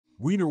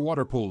Wiener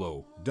water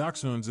polo,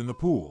 dachshunds in the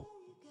pool.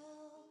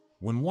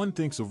 When one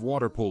thinks of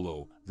water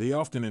polo, they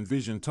often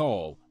envision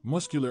tall,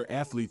 muscular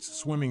athletes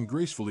swimming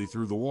gracefully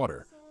through the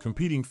water,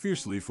 competing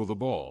fiercely for the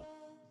ball.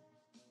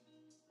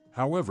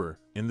 However,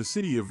 in the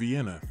city of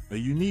Vienna, a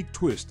unique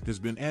twist has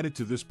been added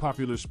to this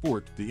popular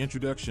sport: the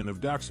introduction of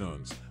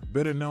dachshunds,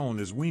 better known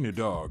as Wiener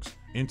dogs,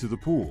 into the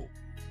pool.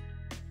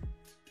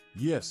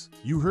 Yes,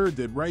 you heard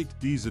that right,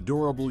 these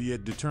adorable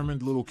yet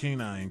determined little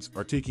canines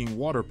are taking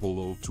water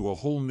polo to a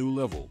whole new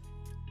level.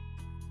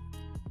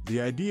 The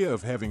idea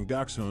of having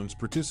dachshunds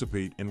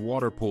participate in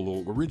water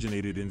polo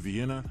originated in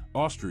Vienna,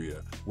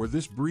 Austria, where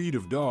this breed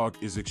of dog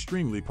is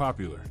extremely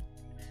popular.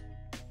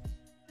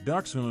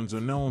 Dachshunds are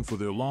known for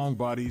their long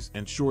bodies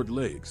and short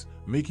legs,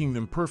 making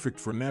them perfect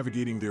for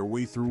navigating their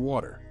way through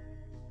water.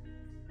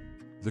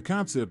 The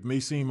concept may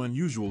seem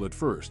unusual at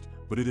first,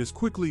 but it has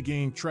quickly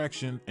gained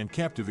traction and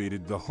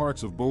captivated the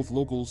hearts of both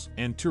locals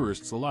and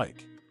tourists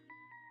alike.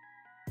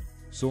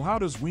 So how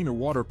does Wiener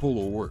water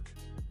polo work?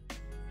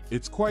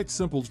 It's quite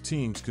simple.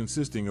 Teams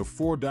consisting of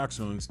 4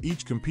 dachshunds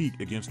each compete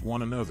against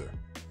one another.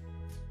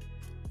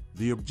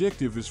 The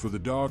objective is for the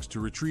dogs to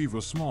retrieve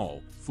a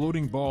small,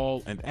 floating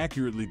ball and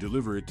accurately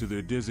deliver it to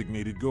their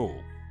designated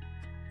goal.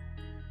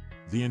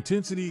 The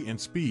intensity and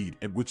speed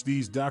at which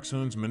these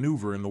dachshunds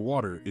maneuver in the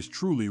water is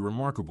truly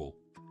remarkable.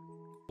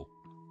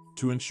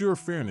 To ensure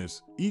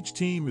fairness, each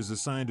team is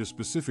assigned a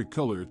specific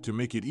color to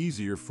make it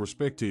easier for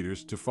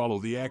spectators to follow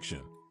the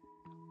action.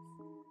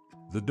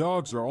 The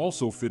dogs are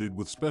also fitted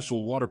with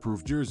special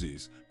waterproof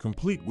jerseys,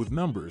 complete with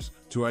numbers,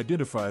 to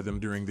identify them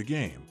during the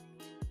game.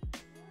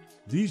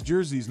 These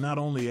jerseys not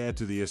only add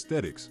to the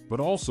aesthetics,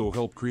 but also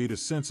help create a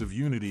sense of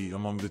unity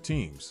among the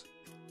teams.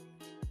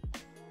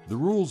 The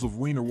rules of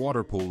Wiener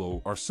water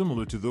polo are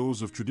similar to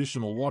those of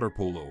traditional water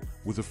polo,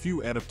 with a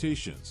few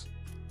adaptations.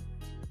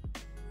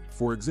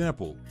 For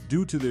example,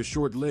 due to their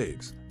short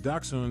legs,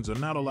 dachshunds are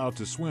not allowed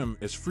to swim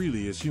as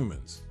freely as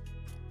humans.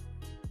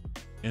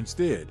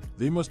 Instead,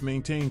 they must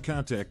maintain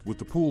contact with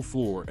the pool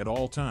floor at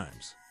all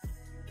times.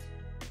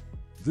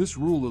 This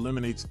rule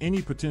eliminates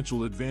any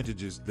potential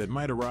advantages that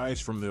might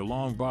arise from their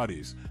long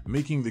bodies,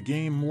 making the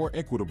game more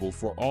equitable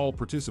for all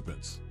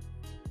participants.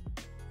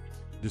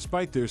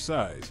 Despite their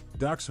size,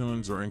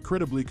 dachshunds are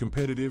incredibly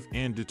competitive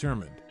and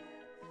determined.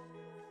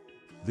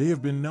 They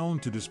have been known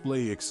to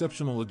display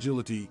exceptional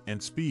agility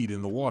and speed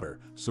in the water,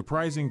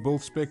 surprising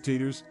both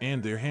spectators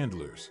and their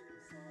handlers.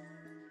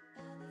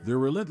 Their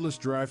relentless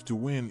drive to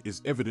win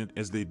is evident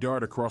as they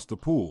dart across the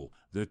pool,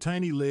 their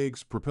tiny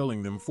legs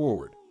propelling them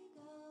forward.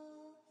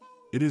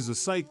 It is a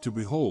sight to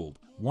behold,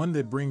 one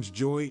that brings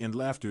joy and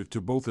laughter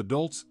to both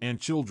adults and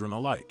children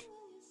alike.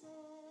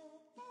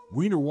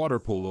 Wiener water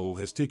polo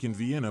has taken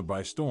Vienna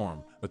by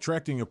storm,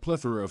 attracting a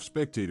plethora of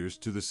spectators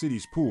to the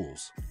city's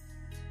pools.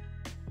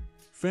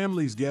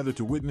 Families gather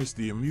to witness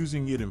the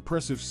amusing yet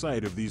impressive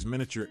sight of these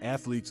miniature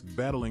athletes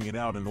battling it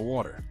out in the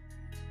water.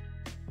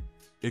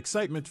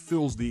 Excitement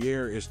fills the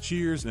air as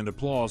cheers and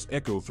applause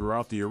echo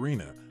throughout the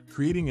arena,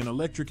 creating an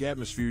electric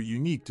atmosphere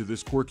unique to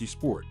this quirky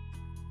sport.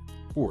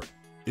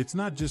 It's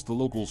not just the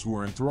locals who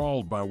are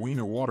enthralled by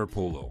Wiener water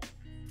polo.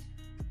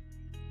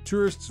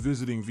 Tourists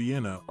visiting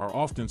Vienna are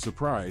often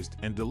surprised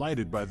and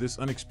delighted by this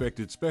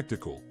unexpected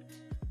spectacle.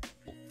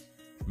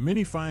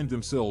 Many find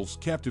themselves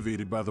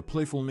captivated by the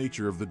playful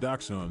nature of the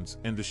dachshunds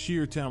and the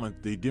sheer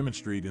talent they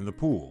demonstrate in the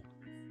pool.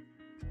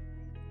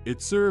 It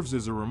serves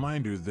as a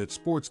reminder that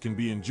sports can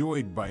be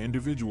enjoyed by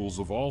individuals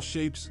of all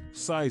shapes,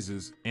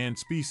 sizes, and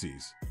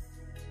species.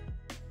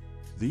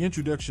 The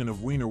introduction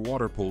of Wiener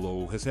water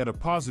polo has had a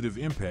positive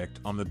impact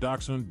on the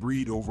dachshund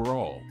breed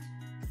overall.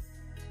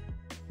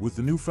 With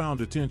the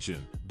newfound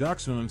attention,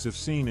 dachshunds have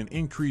seen an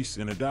increase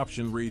in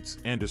adoption rates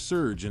and a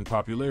surge in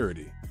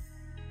popularity.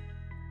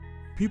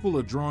 People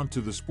are drawn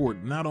to the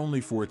sport not only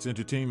for its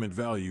entertainment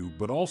value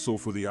but also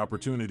for the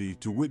opportunity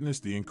to witness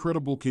the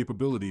incredible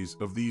capabilities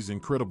of these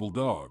incredible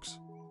dogs.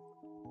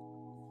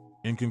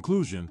 In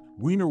conclusion,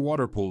 Wiener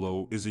water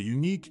polo is a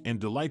unique and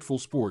delightful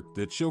sport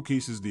that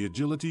showcases the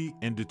agility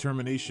and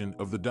determination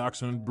of the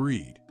dachshund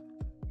breed.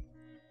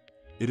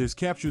 It has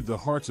captured the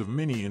hearts of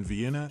many in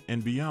Vienna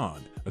and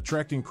beyond,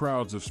 attracting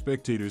crowds of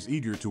spectators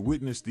eager to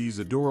witness these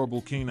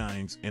adorable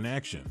canines in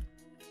action.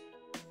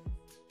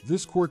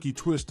 This quirky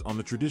twist on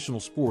the traditional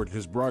sport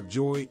has brought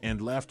joy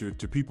and laughter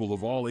to people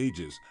of all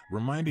ages,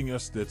 reminding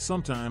us that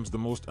sometimes the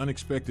most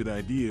unexpected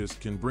ideas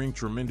can bring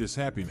tremendous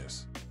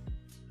happiness.